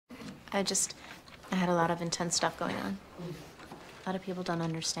I had a lot of intense stuff going on. A lot of people don't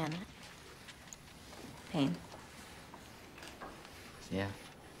understand it. Pain. Yeah.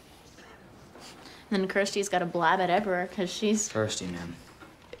 And then Kirsty's got to blab at Edward because she's... Kirsty, man.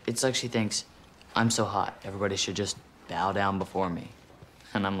 It's like she thinks, I'm so hot, everybody should just bow down before me.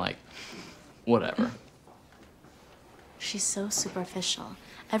 And I'm like, whatever. She's so superficial.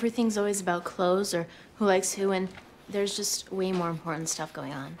 Everything's always about clothes or who likes who, and there's just way more important stuff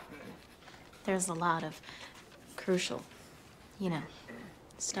going on. There's a lot of crucial,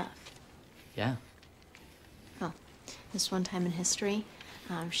 stuff. Yeah. Well, this one time in history,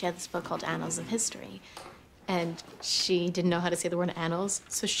 she had this book called Annals of History, and she didn't know how to say the word annals,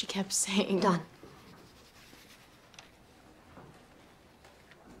 so she kept saying... Dawn.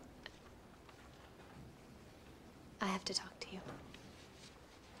 I have to talk to you.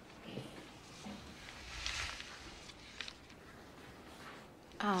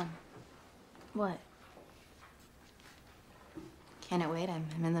 What? Can't it wait? I'm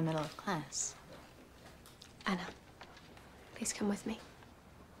in the middle of class. Anna, please come with me.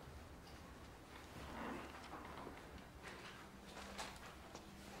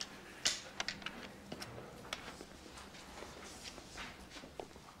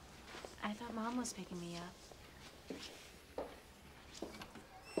 I thought Mom was picking me up.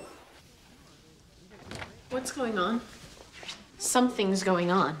 What's going on? Something's going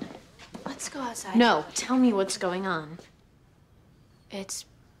on. Let's go outside. No, tell me what's going on. It's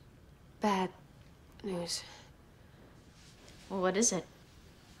bad news. Well, what is it?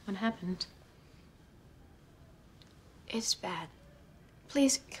 What happened? It's bad.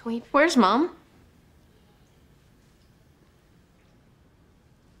 Please, can we... Where's Mom?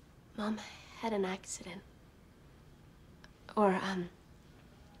 Mom had an accident. Or,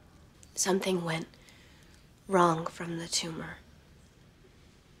 something went wrong from the tumor.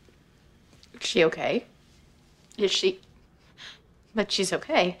 Is she okay? Is she... But she's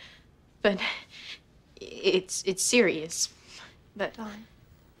okay. But it's serious. But... Dawn.